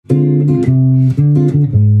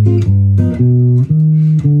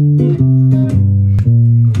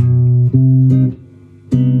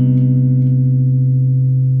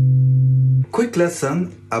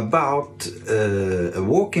lesson about a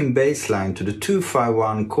walking bass line to the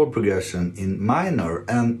 2-5-1 chord progression in minor,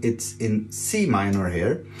 and it's in C minor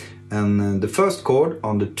here. And the first chord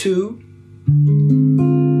on the 2,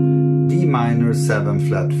 D minor 7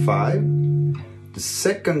 flat 5. The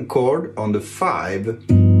second chord on the 5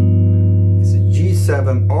 is a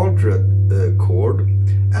G7 altered chord,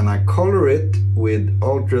 and I color it with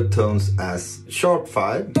altered tones as sharp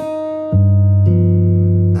 5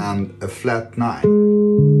 and a flat 9.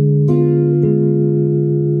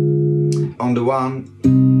 On the 1,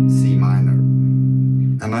 C minor.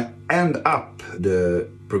 And I end up the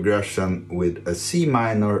progression with a C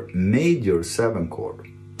minor major 7 chord.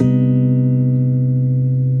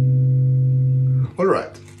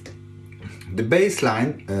 Alright, the bass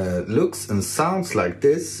line looks and sounds like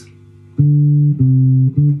this.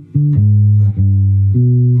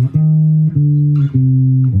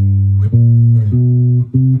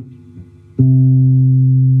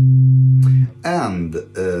 And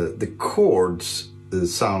the chords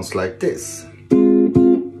sounds like this.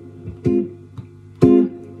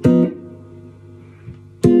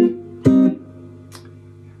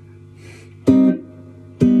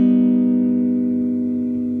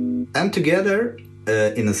 And together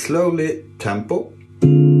in a slowly tempo.